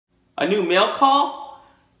a new mail call,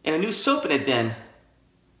 and a new soap in a den.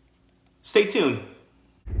 Stay tuned.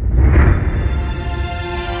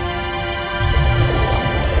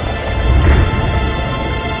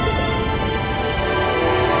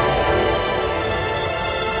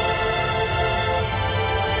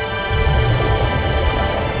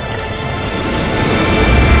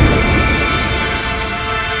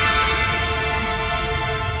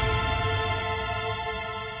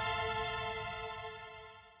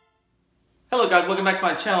 Hello guys, welcome back to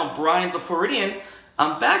my channel, Brian the Floridian.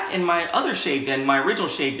 I'm back in my other shave den, my original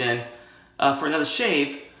shave den, for another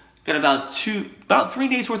shave. Got about 3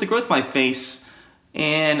 days worth of growth in my face.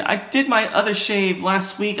 And I did my other shave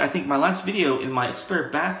last week, I think my last video in my spare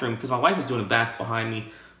bathroom, because my wife was doing a bath behind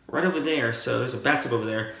me, right over there, so there's a bathtub over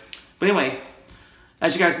there. But anyway,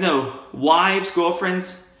 as you guys know, wives,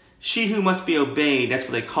 girlfriends, she who must be obeyed, that's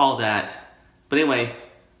what they call that. But anyway,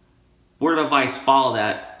 word of advice, follow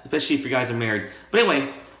that. Especially if you guys are married. But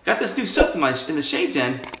anyway, got this new soap in the shave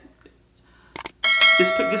den.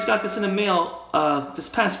 Just got this in the mail this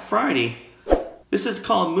past Friday. This is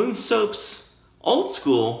called Moon Soap's Old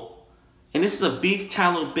School, and this is a beef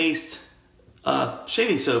tallow based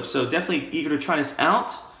shaving soap. So definitely eager to try this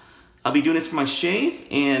out. I'll be doing this for my shave,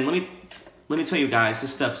 and let me tell you guys,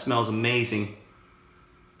 this stuff smells amazing.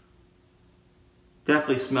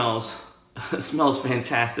 Definitely smells smells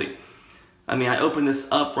fantastic. I mean, I opened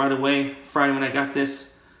this up right away Friday when I got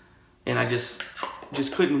this, and I just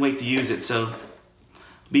couldn't wait to use it. So I'll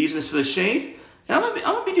be using this for the shave, and I'm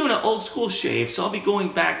gonna be doing an old school shave. So I'll be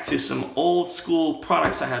going back to some old school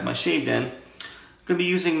products I had in my shave den. I'm gonna be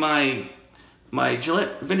using my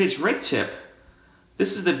Gillette Vintage Red Tip.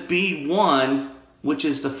 This is the B1, which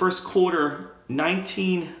is the first quarter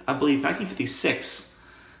I believe 1956.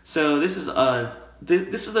 So this is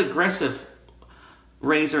the aggressive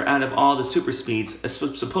razor out of all the SuperSpeeds,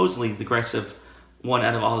 supposedly the aggressive one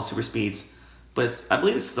out of all the SuperSpeeds. But I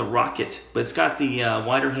believe this is the Rocket, but it's got the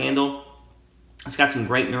wider handle. It's got some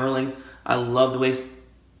great knurling. I love the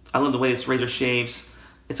way this razor shaves.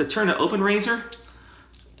 It's a turn to open razor,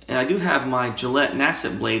 and I do have my Gillette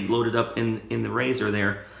Nacet Blade loaded up in the razor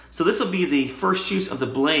there. So this will be the first use of the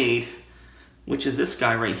blade, which is this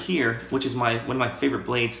guy right here, which is one of my favorite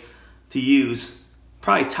blades to use.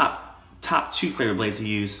 Probably top 2 favorite blades to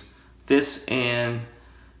use. This and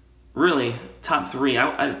really top 3.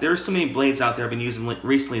 There are so many blades out there I've been using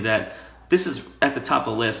recently that this is at the top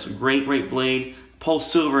of the list. Great blade.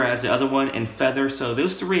 Pulse Silver as the other one, and Feather. So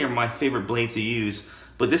those 3 are my favorite blades to use.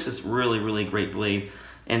 But this is really great blade,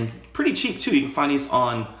 and pretty cheap too. You can find these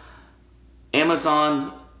on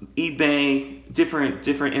Amazon, eBay, different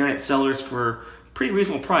internet sellers for pretty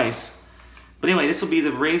reasonable price. But anyway, this will be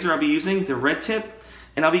the razor I'll be using, the Red Tip.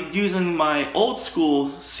 And I'll be using my old school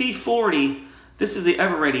C-40. This is the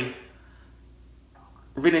EverReady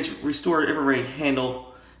Vintage Restored EverReady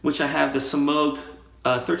handle, which I have the Semogue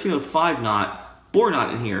 1305 knot, Boar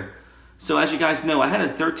Knot in here. So as you guys know, I had a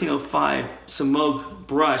 1305 Semogue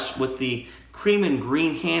brush with the cream and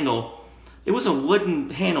green handle. It was a wooden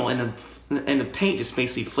handle, and the paint just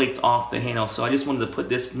basically flaked off the handle. So I just wanted to put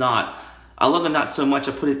this knot. I love the knot so much,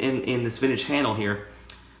 I put it in this vintage handle here.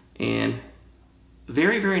 And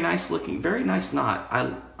very nice looking, very nice knot.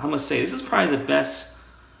 I must say, this is probably the best.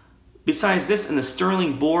 Besides this and the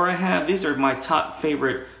Sterling Boar I have, these are my top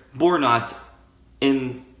favorite boar knots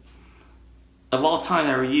of all time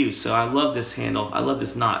I ever used. So I love this handle. I love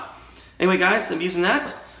this knot. Anyway, guys, I'm using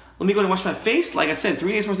that. Let me go and wash my face. Like I said,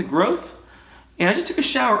 3 days worth of growth. And I just took a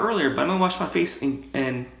shower earlier, but I'm gonna wash my face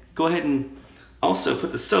and go ahead and also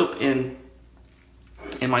put the soap in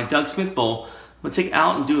my Doug Smith bowl. I'm gonna take it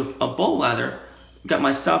out and do a bowl lather. Got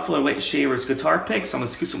my South Florida White Shavers guitar picks. So I'm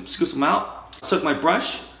gonna scoop them out, soak my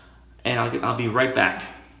brush, and I'll be right back.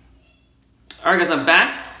 All right, guys, I'm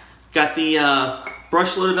back. Got the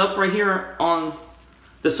brush loaded up right here on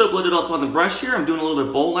the soap loaded up on the brush here. I'm doing a little bit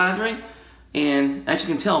of bowl lathering, and as you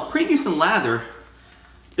can tell, pretty decent lather.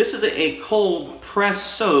 This is a cold press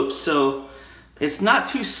soap, so it's not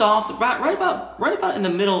too soft. Right about in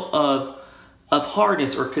the middle of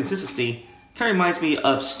hardness or consistency. Kind of reminds me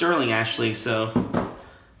of Sterling, actually. So,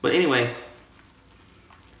 but anyway,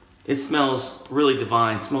 it smells really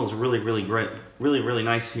divine. It smells really great, really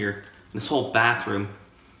nice here in this whole bathroom.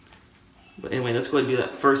 But anyway, let's go ahead and do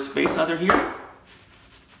that first face lather here.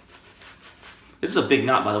 This is a big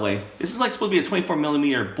knot, by the way. This is like supposed to be a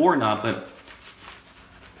 24mm boar knot, but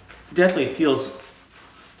definitely feels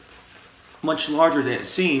much larger than it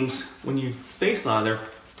seems when you face lather.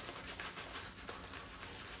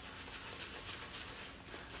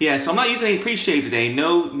 Yeah, so I'm not using any pre-shave today.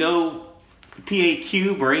 No PA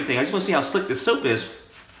cube or anything. I just want to see how slick this soap is.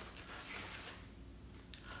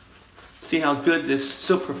 see how good this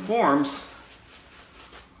soap performs.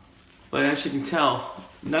 But as you can tell,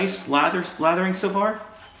 nice lathering so far.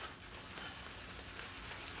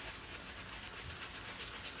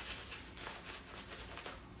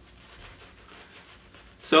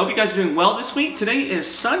 So I hope you guys are doing well this week. Today is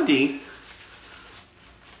Sunday.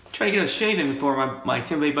 Try to get a shave in before my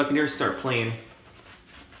Tampa Bay Buccaneers start playing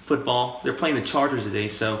football. They're playing the Chargers today,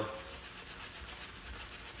 so.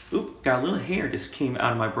 Oop, got a little hair just came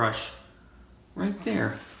out of my brush. Right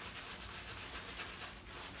there.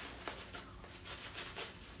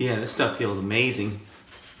 Yeah, this stuff feels amazing.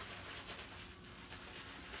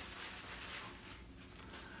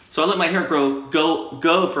 So I let my hair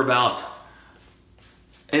go for about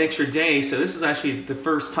an extra day. So this is actually the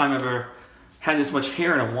first time I've ever had this much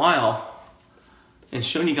hair in a while, and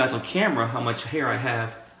showing you guys on camera how much hair I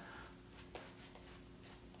have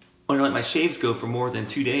when I let my shaves go for more than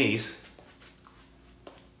 2 days.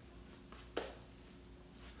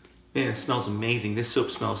 Man, it smells amazing. This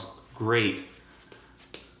soap smells great.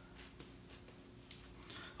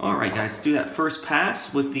 All right, guys, let's do that first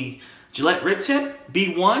pass with the Gillette Red Tip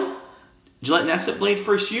B1 Gillette Nacet Blade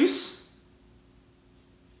first use.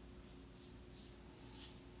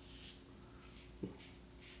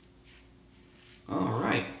 All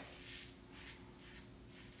right.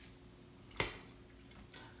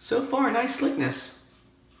 So far, nice slickness.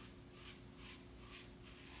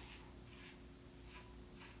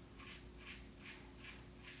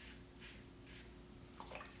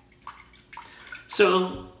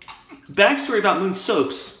 So, backstory about Moon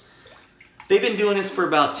Soaps. They've been doing this for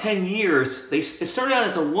about 10 years. It started out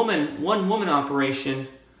as a one-woman operation.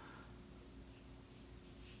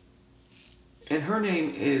 And her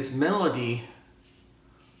name is Melody.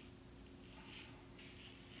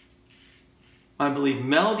 I believe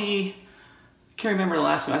Melody, I can't remember the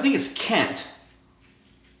last name. I think it's Kent.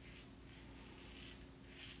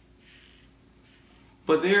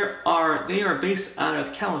 But they are based out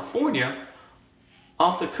of California,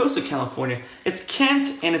 off the coast of California. It's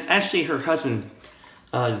Kent, and it's actually her husband,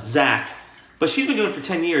 Zach. But she's been doing it for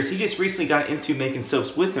 10 years. He just recently got into making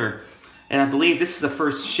soaps with her. And I believe this is the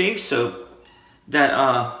first shave soap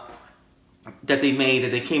that they made, that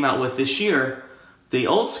they came out with this year, the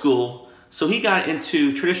old school. So he got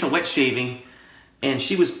into traditional wet shaving, and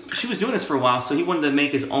she was doing this for a while, so he wanted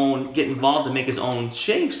to get involved and make his own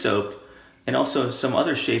shave soap, and also some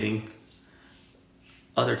other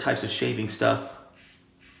types of shaving stuff.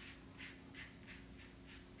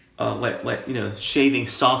 Shaving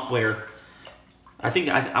software.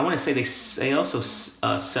 I want to say they also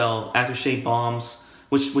sell aftershave balms,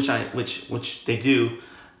 which they do,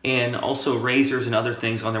 and also razors and other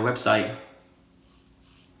things on their website.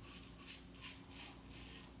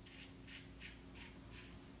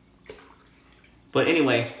 But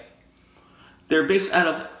anyway, they're based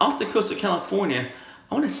off the coast of California.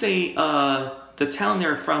 I want to say the town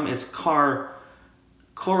they're from is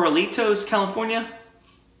Corralitos, California.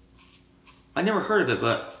 I never heard of it,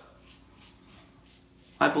 but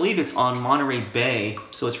I believe it's on Monterey Bay,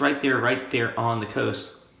 so it's right there on the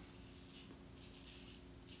coast.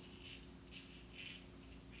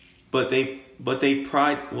 But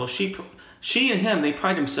she and him, they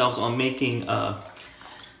pride themselves on making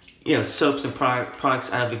soaps and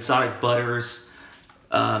products out of exotic butters,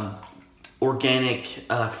 organic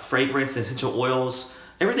fragrance, essential oils,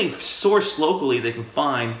 everything sourced locally they can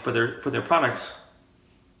find for their products.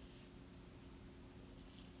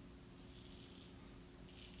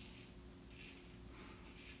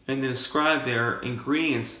 And they describe their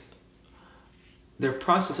ingredients, their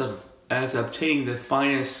process as obtaining the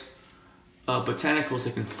finest botanicals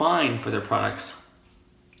they can find for their products.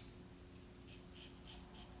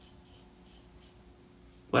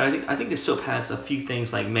 But I think this soap has a few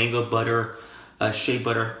things like mango butter, shea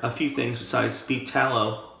butter, a few things besides beef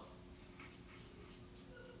tallow.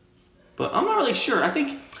 But I'm not really sure. I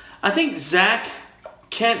think Zach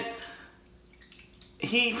Kent,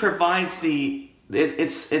 he provides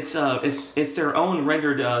it's their own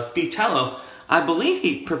rendered beef tallow. I believe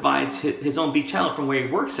he provides his own beef tallow from where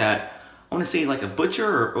he works at. I want to say like a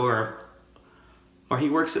butcher or he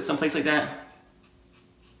works at some place like that.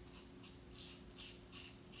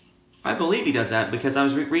 I believe he does that because I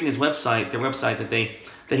was reading his website, their website,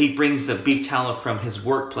 that he brings the beef tallow from his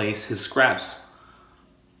workplace, his scraps,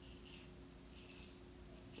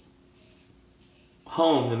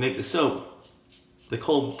 home to make the soap, the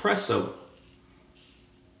cold press soap.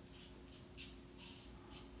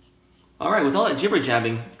 All right, with all that jibber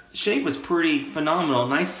jabbing, shave was pretty phenomenal.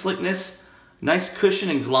 Nice slickness, nice cushion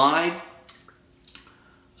and glide.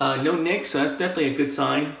 No nicks, so that's definitely a good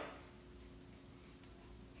sign.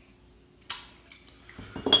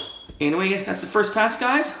 Anyway, that's the first pass,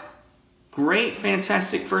 guys. Great,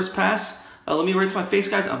 fantastic first pass. Let me rinse my face,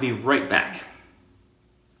 guys. I'll be right back.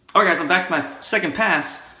 All right, guys, I'm back to my second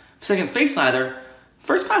pass, second face lather.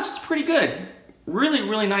 First pass was pretty good. Really,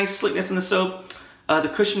 really nice slickness in the soap. The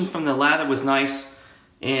cushion from the lather was nice,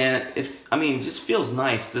 and it just feels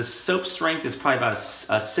nice. The soap strength is probably about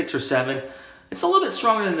a 6 or 7. It's a little bit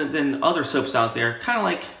stronger than other soaps out there. Kind of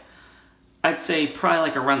like, I'd say probably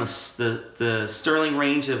like around the sterling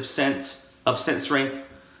range of scent strength,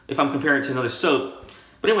 if I'm comparing it to another soap.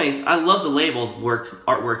 But anyway, I love the label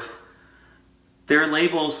artwork. Their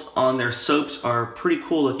labels on their soaps are pretty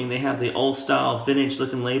cool looking. They have the old style vintage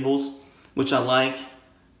looking labels, which I like.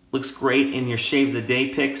 Looks great in your shave of the day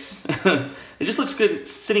pics. It just looks good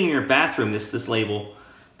sitting in your bathroom, this label.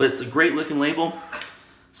 But it's a great looking label.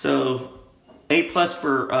 So A+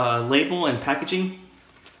 for label and packaging.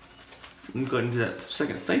 Let me go ahead and do that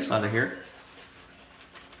second face lather here.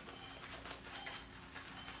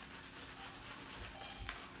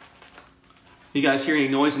 You guys hear any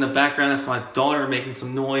noise in the background? That's my daughter making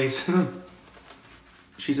some noise.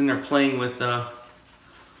 She's in there playing with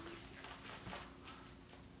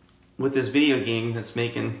this video game that's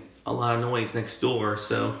making a lot of noise next door.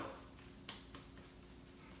 So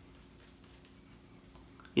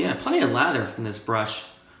yeah, plenty of lather from this brush.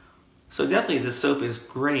 So definitely this soap is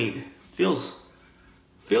great. Feels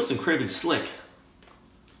incredibly slick.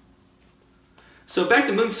 So back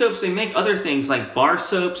to Moon soaps, they make other things like bar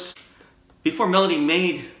soaps. Before Melody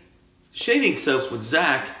made shaving soaps with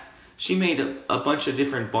Zach, she made a bunch of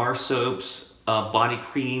different bar soaps, body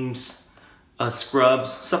creams, scrubs,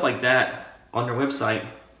 stuff like that on their website.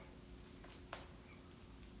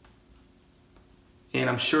 And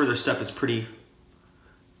I'm sure their stuff is pretty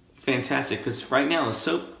fantastic, because right now the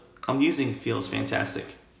soap I'm using feels fantastic.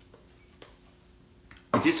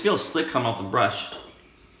 It just feels slick coming off the brush.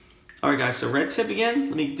 Alright guys, so red tip again.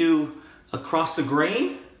 Let me do across the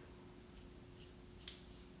grain.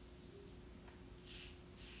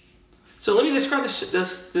 So let me describe the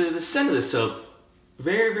scent of the soap.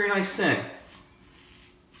 Very, very nice scent.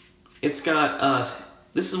 It's got,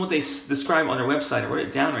 this is what they describe on their website. I wrote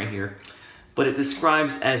it down right here. But it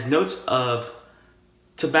describes as notes of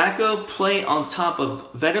tobacco play on top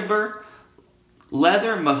of vetiver,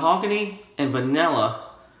 leather, mahogany, and vanilla.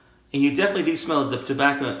 And you definitely do smell the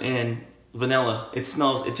tobacco and vanilla. It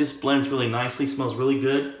just blends really nicely, smells really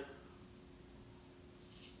good.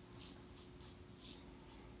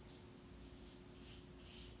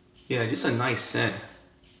 Yeah, just a nice scent.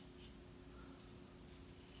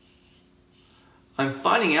 I'm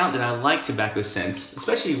finding out that I like tobacco scents,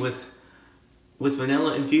 especially with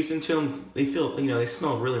vanilla infused into them. They feel, they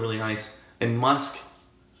smell really, really nice. And musk.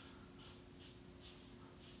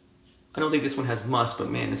 I don't think this one has musk, but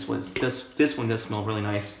man, this one does smell really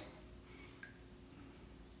nice.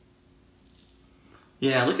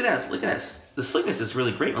 Yeah, look at that. Look at that. The slickness is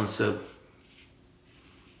really great on the soap.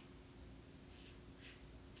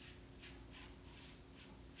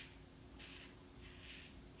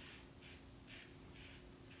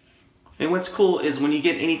 And what's cool is when you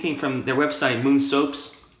get anything from their website, Moon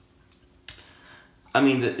Soaps, I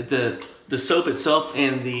mean the soap itself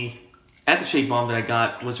and the aftershave balm that I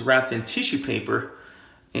got was wrapped in tissue paper,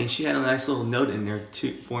 and she had a nice little note in there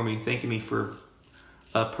for me, thanking me for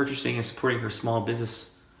purchasing and supporting her small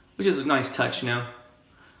business, which is a nice touch, I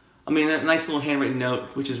mean, that nice little handwritten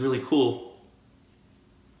note, which is really cool.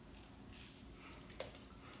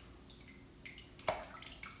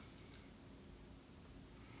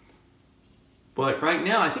 But right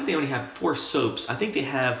now, I think they only have 4 soaps. I think they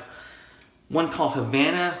have one called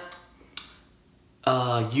Havana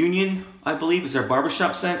Union, I believe, is their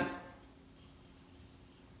barbershop scent.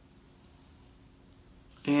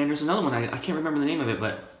 And there's another one, I can't remember the name of it,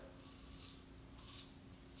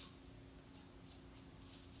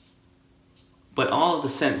 but all of the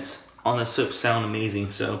scents on the soap sound amazing.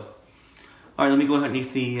 So, all right, let me go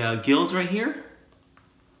underneath the gills right here,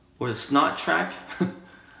 or the snot track.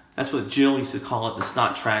 That's what Jill used to call it, the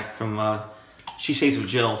snot track from She Shaves with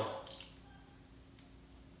Jill.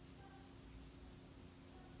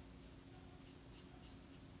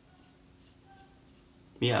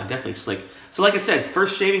 Yeah, definitely slick. So like I said,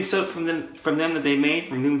 first shaving soap from them that they made,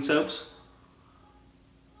 from Moon Soaps.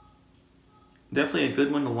 Definitely a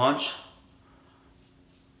good one to launch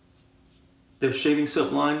their shaving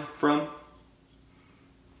soap line from.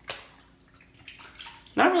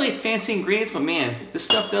 Not really fancy ingredients, but man, this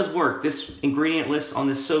stuff does work. This ingredient list on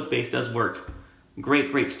this soap base does work.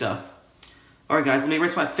 Great, great stuff. All right, guys, let me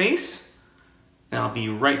rinse my face, and I'll be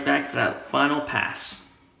right back for that final pass.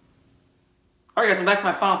 All right, guys, I'm back for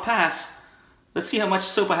my final pass. Let's see how much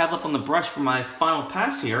soap I have left on the brush for my final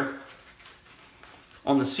pass here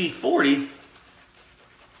on the C-40.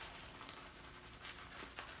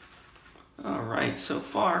 All right, so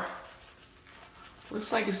far,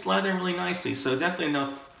 looks like it's lathering really nicely, so definitely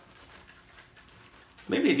enough.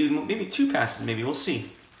 Maybe I do, maybe 2 passes, maybe, we'll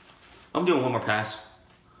see. I'm doing 1 more pass,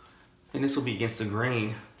 and this will be against the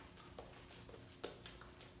grain.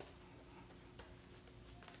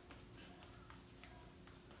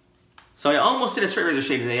 So I almost did a straight razor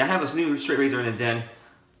shave today. I have this new straight razor in the den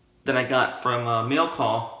that I got from Mail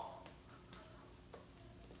Call,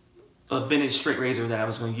 a vintage straight razor that I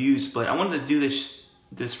was going to use, but I wanted to do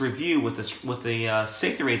this review with the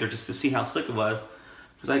safety razor just to see how slick it was,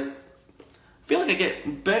 because I feel like I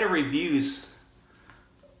get better reviews.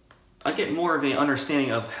 I get more of an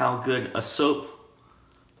understanding of how good a soap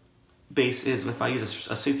base is if I use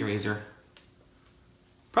a safety razor.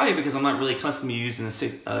 Probably because I'm not really accustomed to using a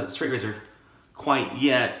straight razor quite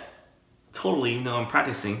yet, totally, even though I'm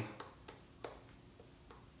practicing,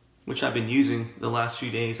 which I've been using the last few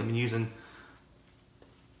days. I've been using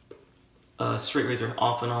a straight razor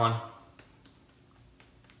off and on.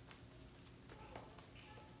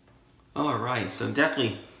 All right, so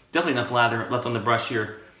definitely enough lather left on the brush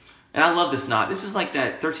here. And I love this knot. This is like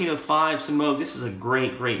that 1305 Semogue. This is a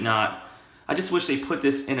great knot. I just wish they put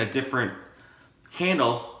this in a different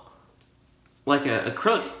handle, like a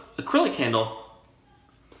acrylic handle.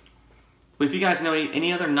 But if you guys know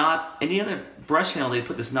any other knot, any other brush handle they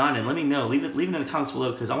put this knot in, let me know. Leave it in the comments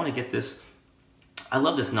below, because I want to get this. I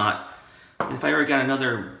love this knot. And if I ever got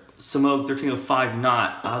another Semogue 1305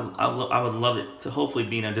 knot, I would love it to hopefully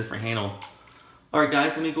be in a different handle. All right,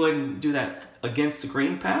 guys, let me go ahead and do that against the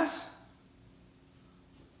grain pass.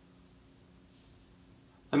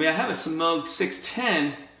 I mean, I have a Semogue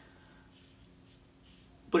 610,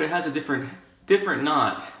 but it has a different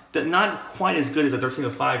knot. That not quite as good as a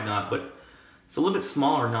 1305 knot, but it's a little bit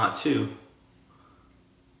smaller knot too.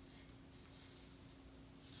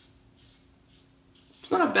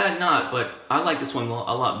 It's not a bad knot, but I like this one a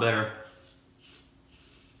lot better.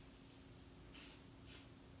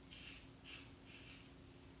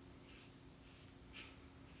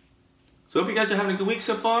 So I hope you guys are having a good week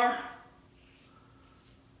so far.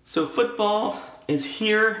 So football is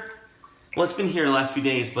here. Well, it's been here the last few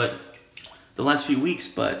days, but the last few weeks,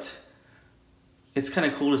 but it's kind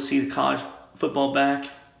of cool to see the college football back.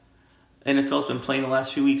 NFL's been playing the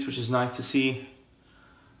last few weeks, which is nice to see.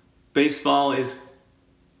 Baseball is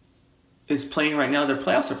playing right now. Their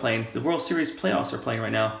playoffs are playing. The World Series playoffs are playing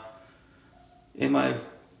right now. And my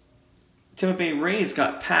Tampa Bay Rays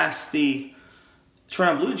got past the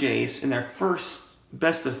Toronto Blue Jays in their first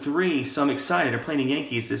best of 3, so I'm excited. They're playing the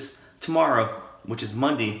Yankees tomorrow, which is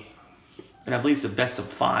Monday. And I believe it's the best of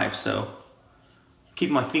 5, so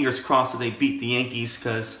keeping my fingers crossed that they beat the Yankees,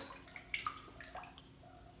 because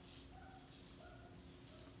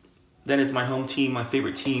that is my home team, my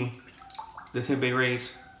favorite team, the Tampa Bay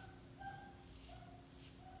Rays.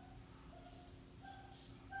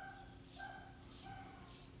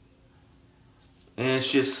 And it's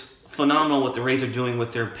just phenomenal what the Rays are doing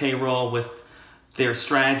with their payroll, with their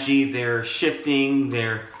strategy, their shifting,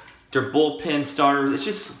 their bullpen starters. It's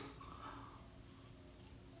just,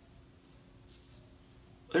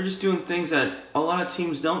 they're just doing things that a lot of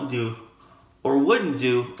teams don't do, or wouldn't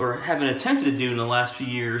do, or haven't attempted to do in the last few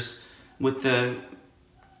years, with the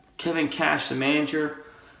Kevin Cash, the manager,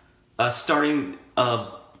 starting.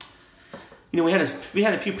 You know, we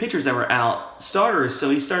had a few pitchers that were out, starters. So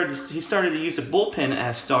he started to use the bullpen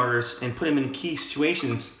as starters and put them in key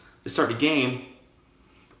situations to start the game.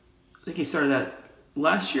 I think he started that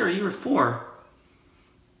last year, or year before,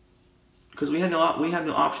 because we have no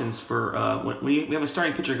options for when we have a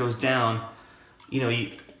starting pitcher goes down. You know,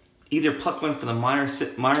 you either pluck one for the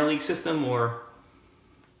minor league system, or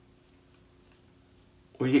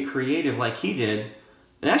you get creative like he did.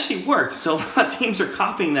 It actually worked. So a lot of teams are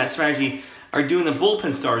copying that strategy, are doing the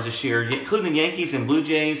bullpen stars this year, including the Yankees and Blue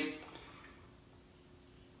Jays.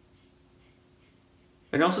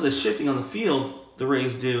 And also the shifting on the field the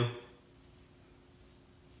Rays do,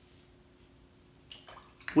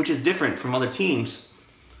 which is different from other teams.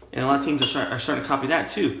 And a lot of teams are starting to copy that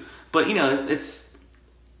too. But you know,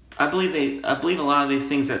 I believe a lot of these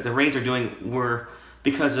things that the Rays are doing were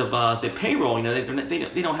because of the payroll. You know,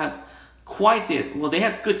 they don't have quite they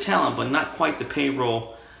have good talent, but not quite the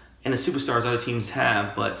payroll and the superstars other teams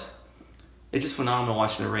have. But it's just phenomenal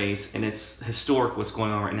watching the Rays, and it's historic what's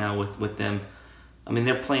going on right now with them. I mean,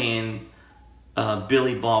 they're playing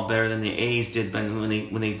Billy ball better than the A's did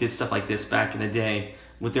when they did stuff like this back in the day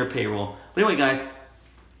with their payroll. But anyway, guys,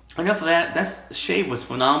 enough of that. The shave was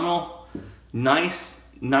phenomenal. Nice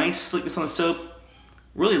slickness on the soap.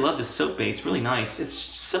 Really love this soap base, really nice. It's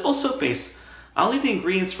simple soap base. I'll leave the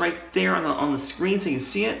ingredients right there on the screen so you can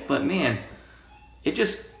see it, but man, it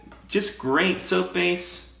just great soap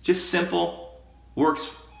base, just simple,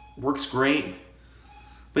 works great.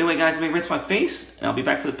 But anyway guys, let me rinse my face and I'll be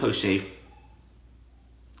back for the post shave.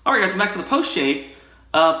 Alright guys, I'm back for the post shave.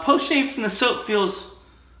 Post shave from the soap feels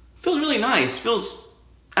really nice. Feels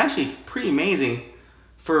actually pretty amazing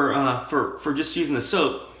for just using the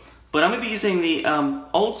soap. But I'm gonna be using the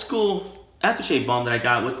old school aftershave balm that I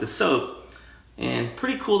got with the soap, and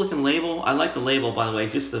pretty cool looking label. I like the label, by the way,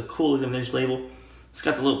 just the cool looking vintage label. It's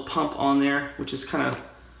got the little pump on there, which is kind of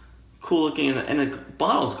cool looking, and the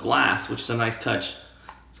bottle's glass, which is a nice touch.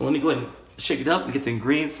 So let me go ahead and shake it up and get the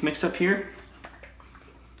ingredients mixed up here.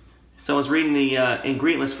 So I was reading the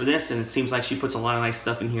ingredient list for this, and it seems like she puts a lot of nice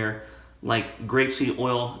stuff in here, like grapeseed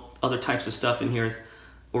oil, other types of stuff in here,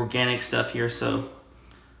 organic stuff here. So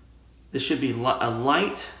this should be a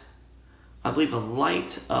light, I believe a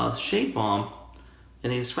light shave balm,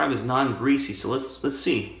 and they describe it as non-greasy. So let's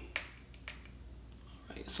see.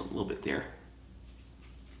 All right, so a little bit there,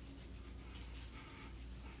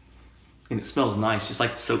 and it smells nice, just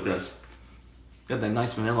like the soap does. Got that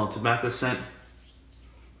nice vanilla tobacco scent.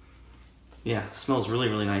 Yeah, it smells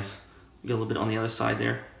really nice. Get a little bit on the other side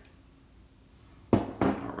there.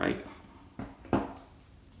 All right.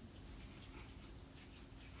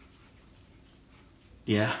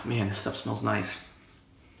 Yeah, man, this stuff smells nice.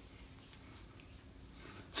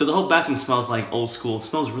 So the whole bathroom smells like old school. It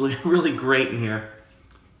smells really great in here.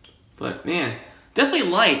 But man, definitely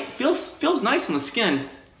light. Feels nice on the skin.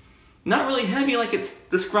 Not really heavy like it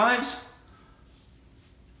describes.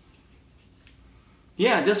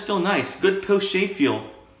 Yeah, it does feel nice. Good post-shave feel.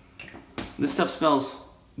 This stuff smells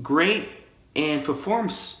great and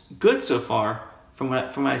performs good so far from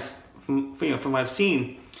what I've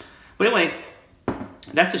seen. But anyway,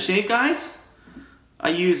 that's the shave, guys. I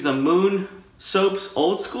use the Moon Soaps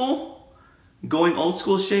Old School, going old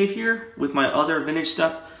school shave here with my other vintage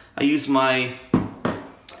stuff. I use my,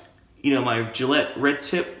 my Gillette Red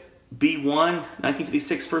Tip B1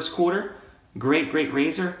 1956 first quarter. Great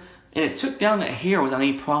razor. And it took down that hair without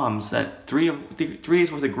any problems. That three days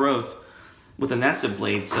worth of growth with the Nacet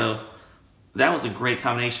Blade. So that was a great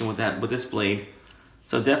combination with this blade.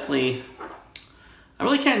 So definitely, I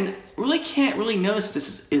really can't notice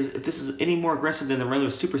if this is any more aggressive than the regular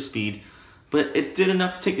SuperSpeed, but it did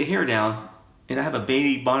enough to take the hair down, and I have a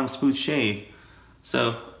baby bottom smooth shave.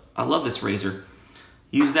 So I love this razor.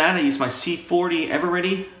 Use that. I use my C-40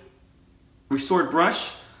 EverReady restored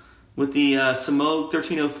brush with the Semogue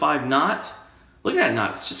 1305 knot. Look at that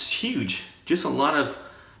knot, it's just huge. Just a lot of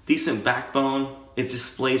decent backbone. It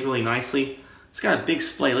just splays really nicely. It's got a big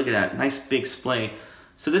splay, look at that, nice big splay.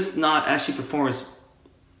 So this knot actually performs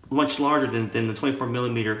much larger than the 24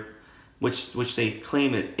 millimeter, which they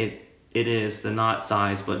claim it is, the knot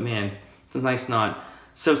size, but man, it's a nice knot.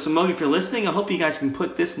 So Semogue, if you're listening, I hope you guys can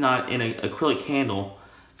put this knot in an acrylic handle,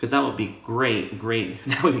 because that would be great.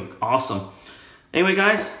 That would be awesome. Anyway,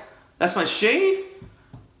 guys, that's my shave.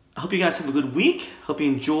 I hope you guys have a good week. Hope you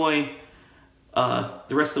enjoy the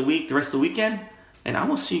rest of the week, the rest of the weekend, and I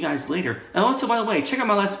will see you guys later. And also, by the way, check out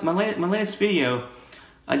my latest video.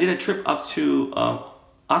 I did a trip up to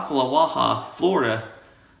Ocklawaha, Florida,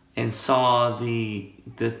 and saw the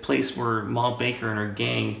place where Maul Baker and her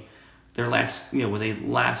gang, their last, where they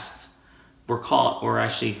last were caught, or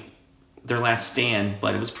actually their last stand.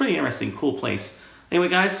 But it was pretty interesting, cool place. Anyway,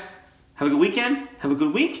 guys, have a good weekend. Have a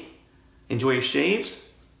good week. Enjoy your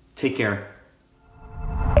shaves. Take care.